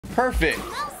Perfect.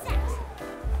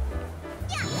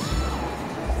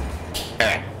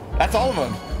 That's all of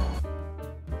them.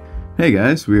 Hey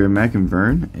guys, we are Mac and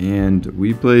Vern, and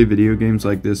we play video games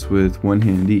like this with one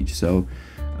hand each. So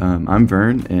I'm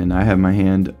Vern, and I have my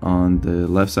hand on the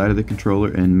left side of the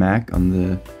controller, and Mac on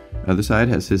the other side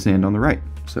has his hand on the right.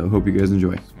 So hope you guys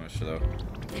enjoy.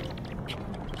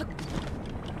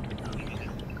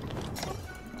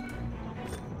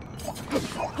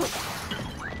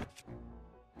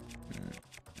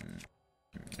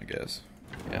 I guess.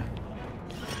 Yeah.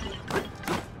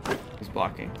 He's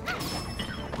blocking.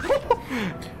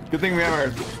 Good thing we have our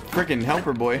freaking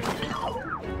helper boy.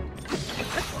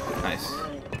 Nice.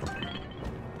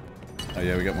 Oh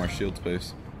yeah, we got more shield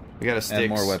space. We got a stick. And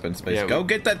more weapon space. Yeah, Go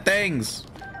get the things!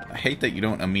 I hate that you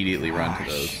don't immediately run to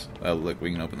those. Oh look,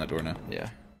 we can open that door now. Yeah.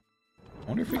 I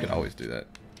wonder if we could always do that.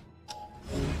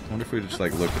 I wonder if we just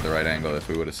like looked at the right angle, if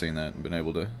we would have seen that and been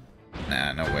able to...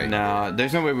 Nah, no way. Nah,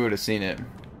 there's no way we would have seen it.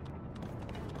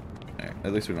 Alright,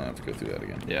 at least we don't have to go through that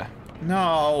again. Yeah.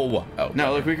 No! Oh,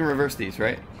 no, look, we can reverse these,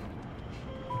 right?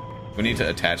 We need to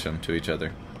attach them to each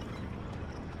other.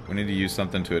 We need to use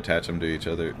something to attach them to each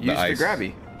other. Use the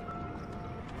grabby.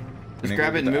 Just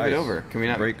grab it and move it over. Can we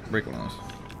not break one of those?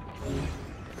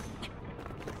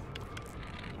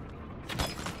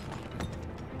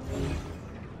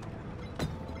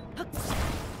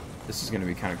 This is gonna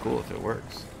be kind of cool if it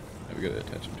works. Yeah, we gotta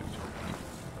attach them to each other.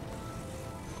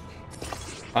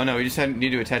 Oh no, we just need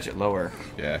to attach it lower.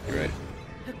 Yeah, you're right.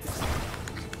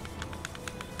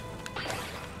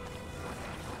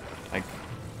 Like,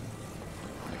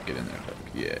 get in there.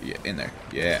 Yeah, yeah, in there.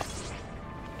 Yeah.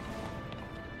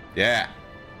 Yeah.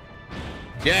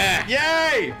 Yeah!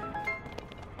 Yay!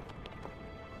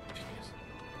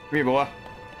 Come here, boy.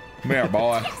 Come here,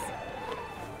 boy.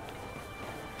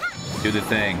 Do the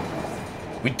thing.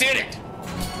 We did it!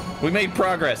 We made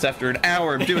progress after an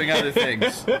hour of doing other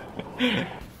things.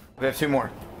 We have two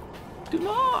more.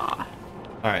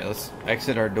 Alright, let's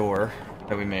exit our door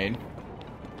that we made.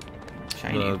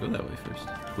 Shiny. Go that way first.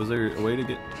 Was there a way to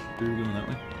get through going that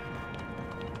way?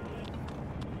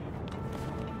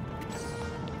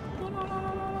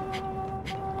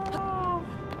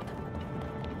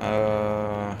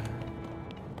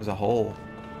 There's a hole.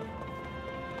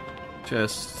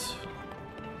 Chest.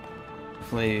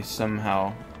 Definitely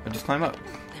somehow. I'll just climb up.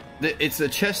 It's a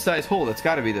chest-sized hole. That's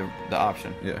got to be the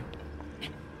option. Yeah.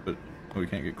 But we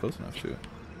can't get close enough to it.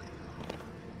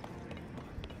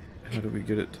 How do we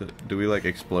get it to... Do we, like,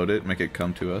 explode it? Make it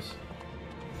come to us?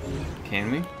 Can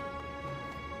we?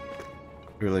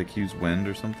 Or, like, use wind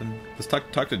or something? Let's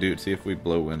talk to dude, see if we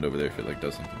blow wind over there, if it, like,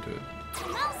 does something to it.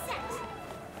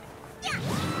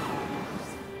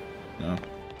 No?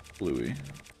 Bluey.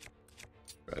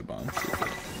 Try bomb. See if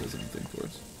it does anything for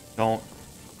us. Don't.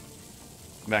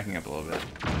 Backing up a little bit.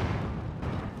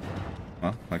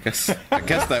 Well, I guess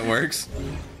that works.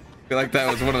 I feel like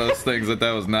that was one of those things that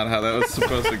was not how that was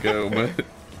supposed to go, but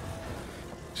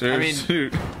sure. I mean,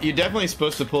 shoot. You're definitely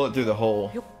supposed to pull it through the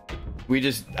hole.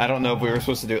 I don't know if we were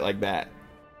supposed to do it like that.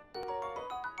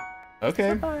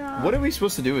 Okay. What are we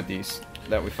supposed to do with these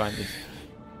that we find these?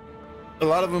 A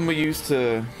lot of them we use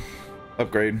to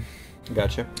upgrade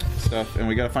Gotcha. stuff, and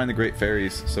we gotta find the great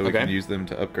fairies so we can use them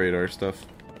to upgrade our stuff.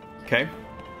 Okay.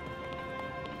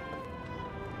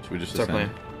 Should we just Start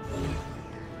ascend?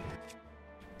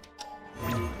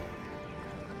 playing.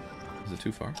 Is it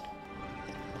too far?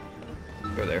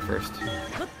 Go there first.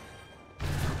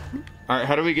 Alright,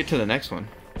 how do we get to the next one?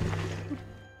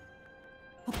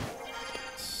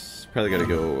 Probably gotta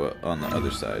go on the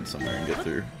other side somewhere and get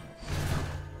through.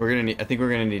 I think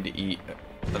we're gonna need to eat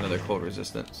another cold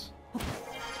resistance.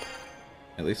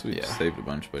 At least we saved a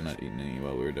bunch by not eating any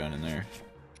while we were down in there.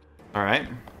 Alright.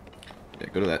 Yeah,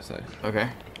 go to that side. Okay.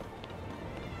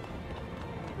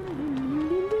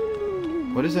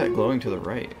 What is that glowing to the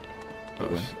right? Oh,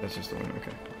 that's just the one,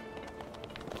 okay.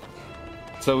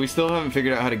 So we still haven't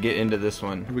figured out how to get into this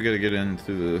one. We gotta get in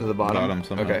through the bottom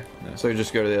somehow. Okay. Yeah. So we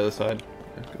just go to the other side?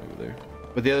 Yeah, go over there.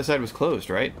 But the other side was closed,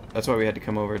 right? That's why we had to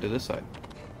come over to this side.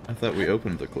 I thought we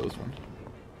opened the closed one.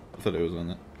 I thought it was on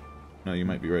that. No, you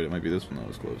might be right. It might be this one that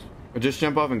was closed. Or just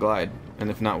jump off and glide. And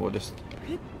if not, we'll just...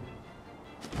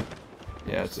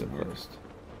 Yeah, it's closed.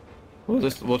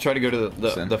 We'll try to go to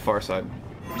the far side.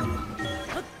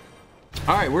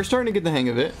 Alright, we're starting to get the hang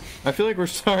of it. I feel like we're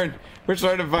starting to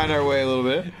find our way a little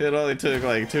bit. It only took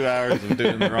like 2 hours of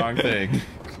doing the wrong thing.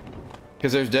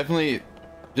 Because there's definitely...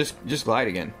 Just glide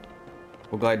again.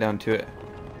 We'll glide down to it.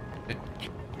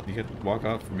 You could walk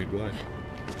off for me to glide.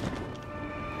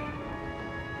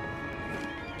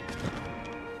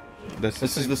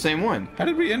 This is the same one. How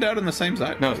did we end out on the same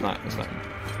side? No, it's not. It's not.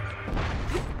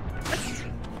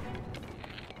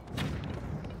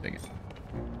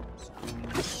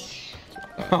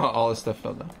 All this stuff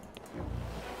fell down.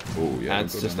 Oh yeah.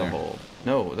 That's just a hole.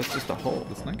 No, that's just a hole.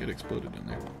 Let's not get exploded in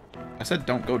there. I said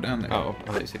don't go down there. Oh,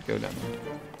 I thought you said go down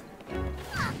there.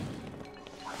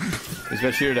 He's about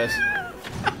to shoot at us.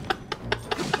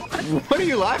 What are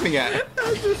you laughing at?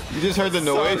 You just heard the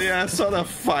noise? Yeah, I saw the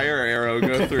fire arrow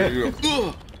go through. You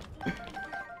go,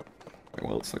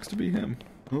 well, it sucks to be him.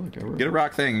 Oh, Get a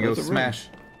rock thing and go smash.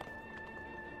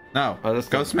 No,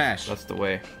 go smash. That's the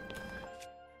way.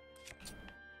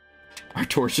 Our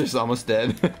torch is almost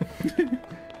dead.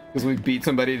 Because we beat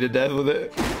somebody to death with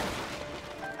it.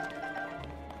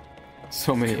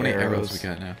 So many arrows we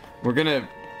got now. We're gonna...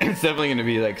 It's definitely gonna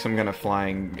be like some kind of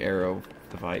flying arrow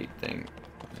fight thing.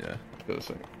 Yeah. Go this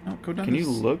way. No, go down. Can you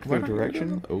look the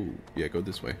direction? Oh, yeah, go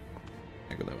this way.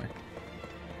 Yeah, go that way.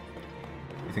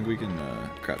 You think we can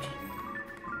crouch?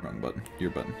 Wrong button. Your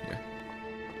button. Yeah.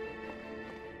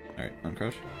 All right,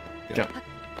 uncrouch. Yeah. Jump.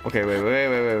 Okay, wait.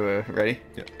 Ready?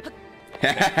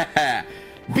 Yeah.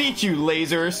 Beat you,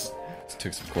 lasers! Just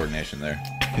took some coordination there.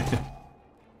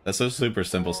 That's so super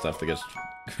simple stuff that gets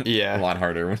a lot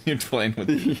harder when you're playing with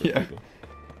people.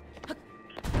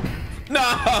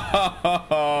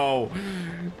 No!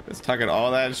 It's talking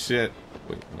all that shit.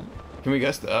 Wait, what? Can we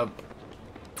gust up?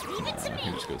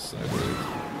 He just goes sideways.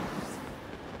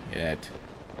 Yet.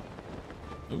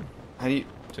 Ooh, How do you...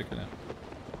 check it out.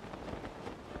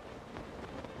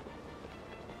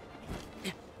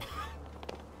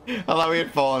 I thought we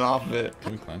had fallen off of it.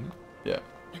 Can we climb it? Yeah.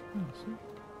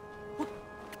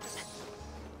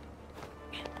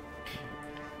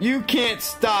 You can't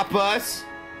stop us!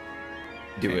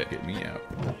 Do Can't it. Get me out.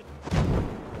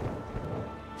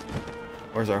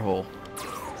 Where's our hole?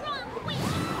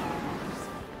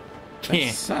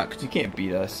 That sucked. You can't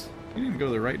beat us. You didn't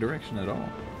go the right direction at all.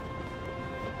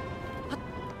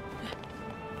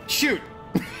 Shoot!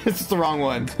 It's the wrong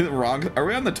one. Wrong? Are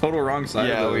we on the total wrong side?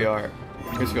 Yeah, of the... we are.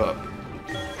 Let's go up.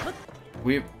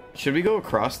 Should we go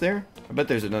across there? I bet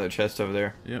there's another chest over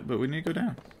there. Yeah, but we need to go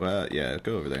down. Well, yeah,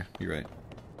 go over there. You're right.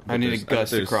 I need to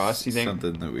gust across, you think?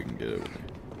 Something that we can get over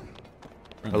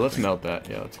there. Oh, let's melt that.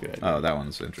 Yeah, that's a good idea. Oh, that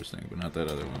one's interesting, but not that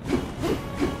other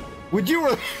one. Would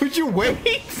you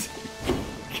wait?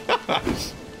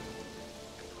 Gosh.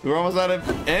 We're almost out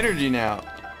of energy now.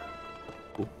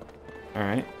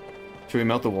 Alright. Should we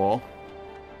melt the wall?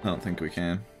 I don't think we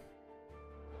can.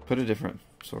 Put a different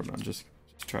sword on. Just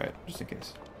try it, just in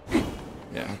case.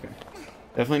 Yeah, okay.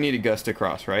 Definitely need to gust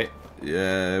across, right?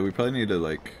 Yeah, we probably need to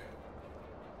like...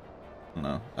 I don't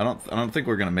know. I don't think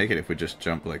we're gonna make it if we just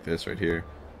jump like this right here.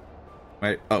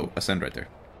 Right? Oh, ascend right there.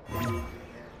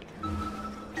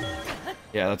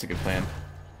 Yeah, that's a good plan.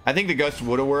 I think the gust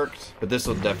would have worked, but this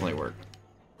will definitely work.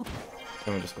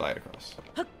 Then we just glide across.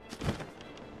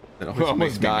 That always Almost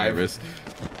makes me dive. nervous.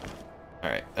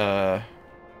 Alright,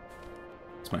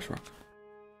 Smash rock.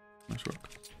 Smash rock.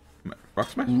 Rock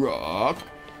smash? rock.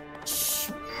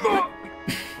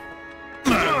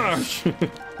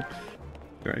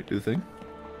 Alright, do the thing.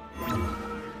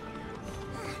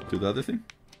 Do the other thing.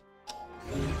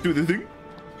 Do the thing.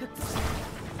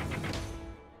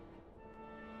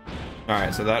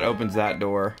 Alright, so that opens that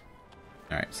door.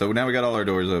 Alright, so now we got all our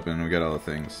doors open, we got all the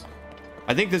things.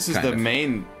 I think this is Kind the of.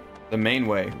 main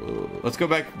way. Whoa. Let's go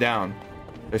back down.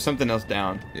 There's something else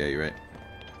down. Yeah, you're right.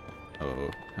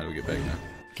 Oh, how do we get back now?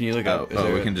 Can you look Oh, up? Is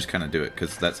there we a- can just kind of do it,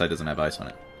 because that side doesn't have ice on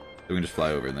it. So we can just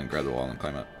fly over and then grab the wall and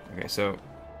climb up. Okay, so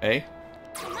A.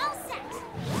 If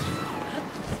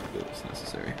it's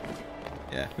necessary.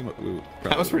 Yeah, we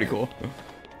That was pretty cool.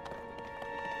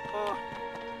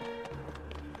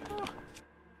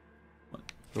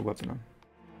 Put a weapon on.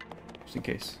 Just in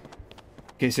case.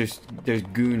 In case there's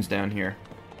goons down here.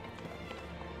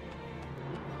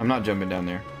 I'm not jumping down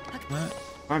there. What?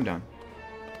 I'm down.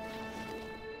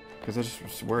 Because I just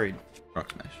was worried.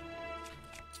 Rock smash.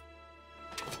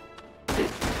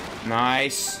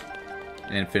 Nice.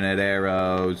 Infinite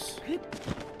arrows.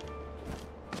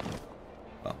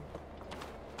 Well,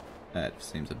 that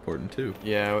seems important too.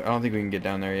 Yeah, I don't think we can get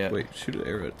down there yet. Wait, shoot an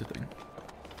arrow at the thing.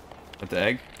 At the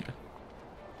egg?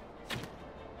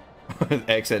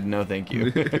 Egg said no thank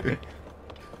you.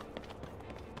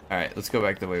 Alright, let's go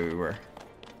back the way we were.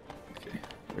 Okay.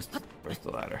 Where's the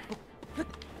ladder?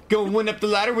 Going up the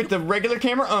ladder with the regular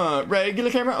camera, regular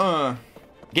camera,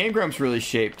 Game Grumps really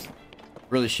shaped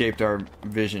our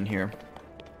vision here.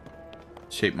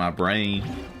 Shape my brain.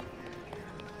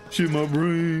 Shape my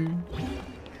brain.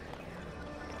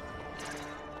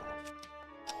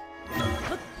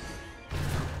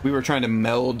 We were trying to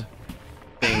meld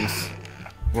things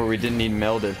where we didn't need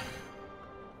melded.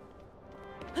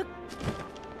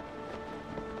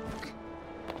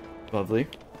 Lovely.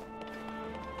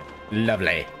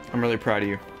 Lovely. I'm really proud of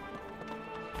you.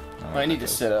 I need to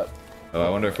sit up. Oh, I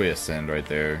wonder if we ascend right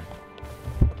there.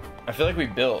 I feel like we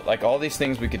built like all these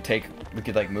things we could take. We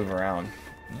could like move around.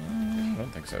 I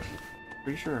don't think so.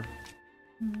 Pretty sure.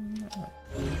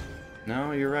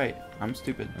 No, you're right. I'm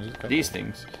stupid. These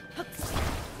things.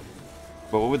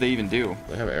 But what would they even do?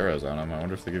 They have arrows on them. I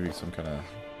wonder if they give you some kind of...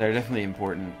 They're definitely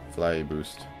important. Fly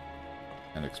boost.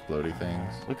 And explodey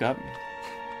things. Look up.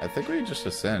 I think we just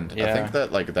ascend. Yeah. I think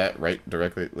that, like, that right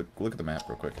directly... Look at the map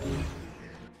real quick.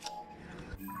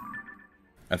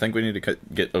 I think we need to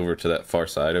get over to that far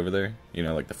side over there. You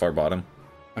know, like the far bottom.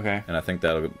 Okay. And I think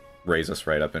that'll raise us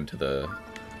right up into the...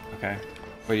 Okay.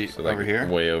 Wait, so, like, over here?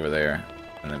 Way over there.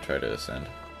 And then try to ascend.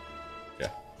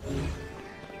 Yeah.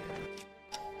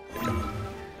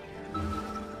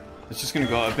 It's just gonna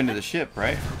go up into the ship,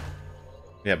 right?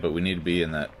 Yeah, but we need to be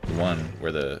in that one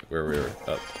where we were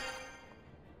up.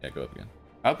 Yeah, go up again.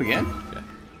 Up again?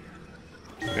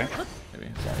 Yeah. Okay.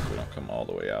 Maybe, as long as we don't come all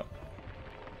the way out.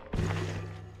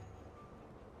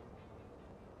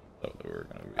 Thought that we were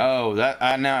gonna be. Oh,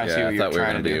 that now I see what you're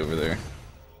trying to do. Yeah, I thought we were gonna be over there.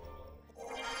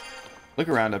 Look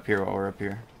around up here while we're up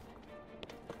here.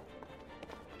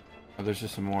 Oh, there's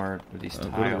just some more of these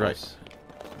tiles. Go to your right.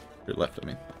 Your left, I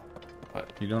mean. What?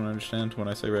 You don't understand when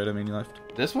I say right, I mean left?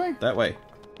 This way? That way.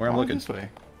 Where I'm looking. This way.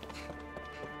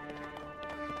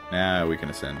 Now we can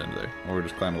ascend into there. Or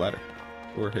just climb a ladder.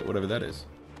 Or hit whatever that is.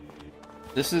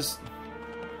 This is...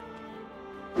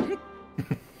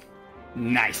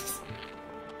 Nice!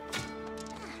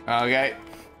 Okay.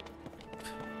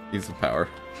 Use the power.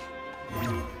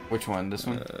 Which one? This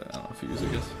one? I don't know if you use it,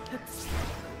 I guess.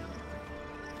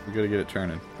 We gotta get it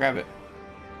turning. Grab it.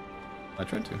 I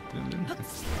tried to. Didn't.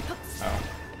 Oh.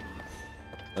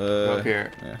 Go up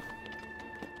here. Yeah.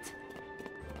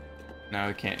 No,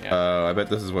 we can't yet. Oh, I bet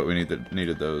this is what we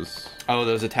needed those. Oh,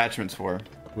 those attachments for.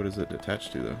 What is it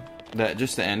attached to, though?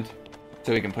 Just the end.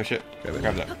 So we can push it.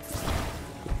 Grab that.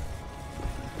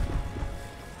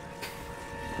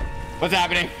 What's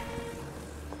happening?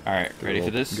 Alright, ready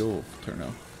for this? Go turn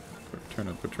up. Turn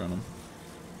up Patronum.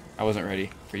 I wasn't ready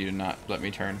for you to not let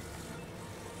me turn.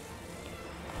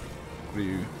 What are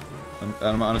you...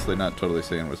 I'm honestly not totally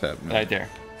seeing what's happening. Right there.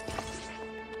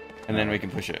 And then we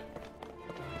can push it.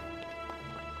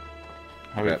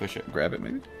 How do we push it? Grab it,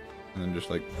 maybe? And then just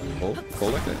like pull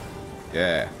like that.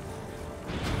 Yeah.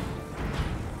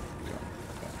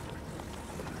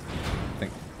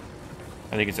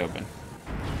 I think it's open.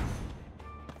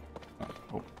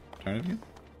 Oh. Turn it again.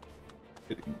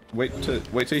 Wait till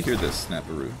you hear this,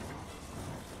 Snapperoo.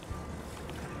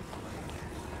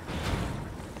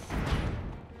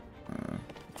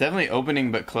 Definitely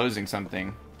opening but closing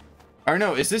something. Or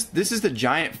no, this is the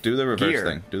giant Do the reverse gear.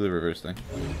 thing. Do the reverse thing.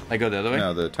 I go the other way?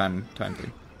 No, the time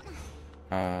thing.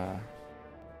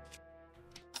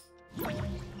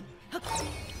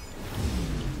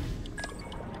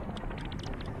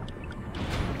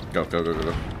 Go.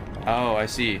 Oh, I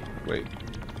see. Wait.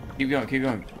 Keep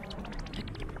going.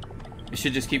 You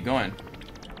should just keep going.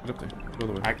 Get up there. Go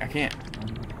the way. I can't.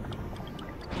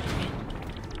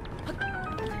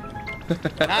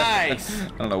 Nice! I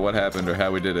don't know what happened or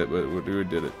how we did it, but we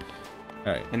did it.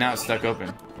 Alright. And now it's stuck open.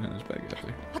 Yeah, there's back up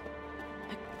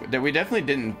there. That we definitely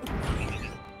didn't... I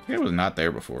think it was not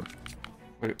there before.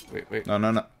 Wait. No.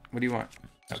 What do you want?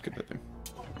 Just get that thing.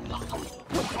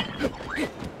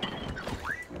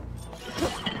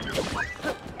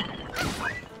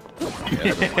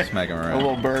 Yeah, smack him around. A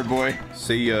little bird boy.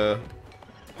 See ya.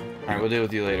 Alright, we'll deal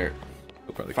with you later.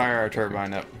 We'll probably Fire our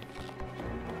turbine up.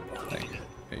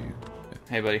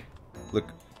 Hey, buddy. Look.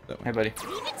 That one. Hey, buddy.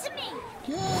 Leave it to me.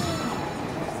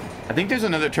 I think there's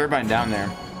another turbine down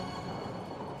there.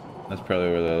 That's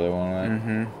probably where the other one went.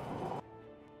 Mm-hmm.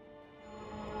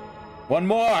 One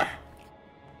more!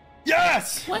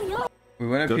 Yes! One more. We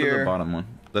went up Go here. to the bottom one.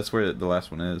 That's where the last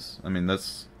one is. I mean,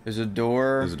 there's There's a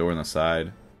door a door on the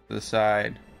side. to the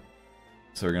side.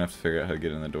 So we're gonna have to figure out how to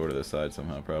get in the door to the side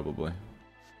somehow, probably.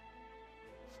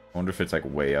 I wonder if it's like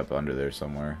way up under there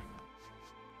somewhere.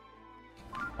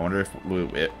 I wonder if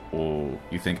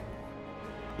you think...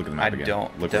 Look at the map again.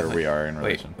 Look where we are in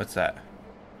relation. Wait, what's that?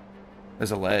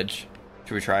 There's a ledge.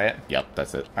 Should we try it? Yep,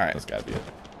 that's it. Alright. That's gotta be it.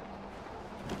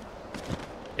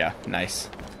 Yeah, nice.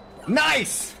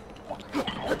 Nice! We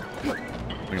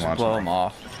can Just launch blow them. them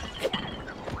off.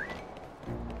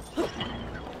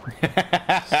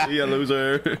 See ya,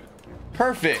 loser.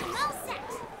 Perfect. All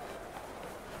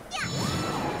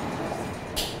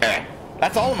set.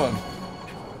 That's all of them.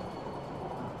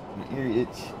 You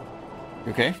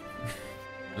okay?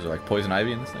 Is there like poison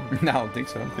ivy in this thing? No, I don't think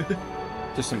so.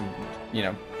 Just some,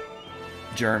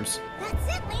 germs.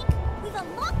 That's it, Link. We've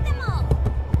unlocked them all.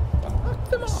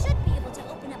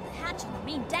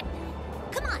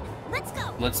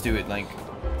 Let's do it, Link.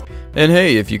 And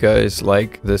hey, if you guys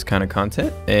like this kind of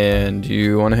content and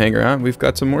you want to hang around, we've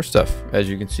got some more stuff, as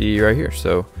you can see right here.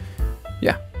 So,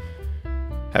 yeah.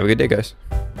 Have a good day, guys.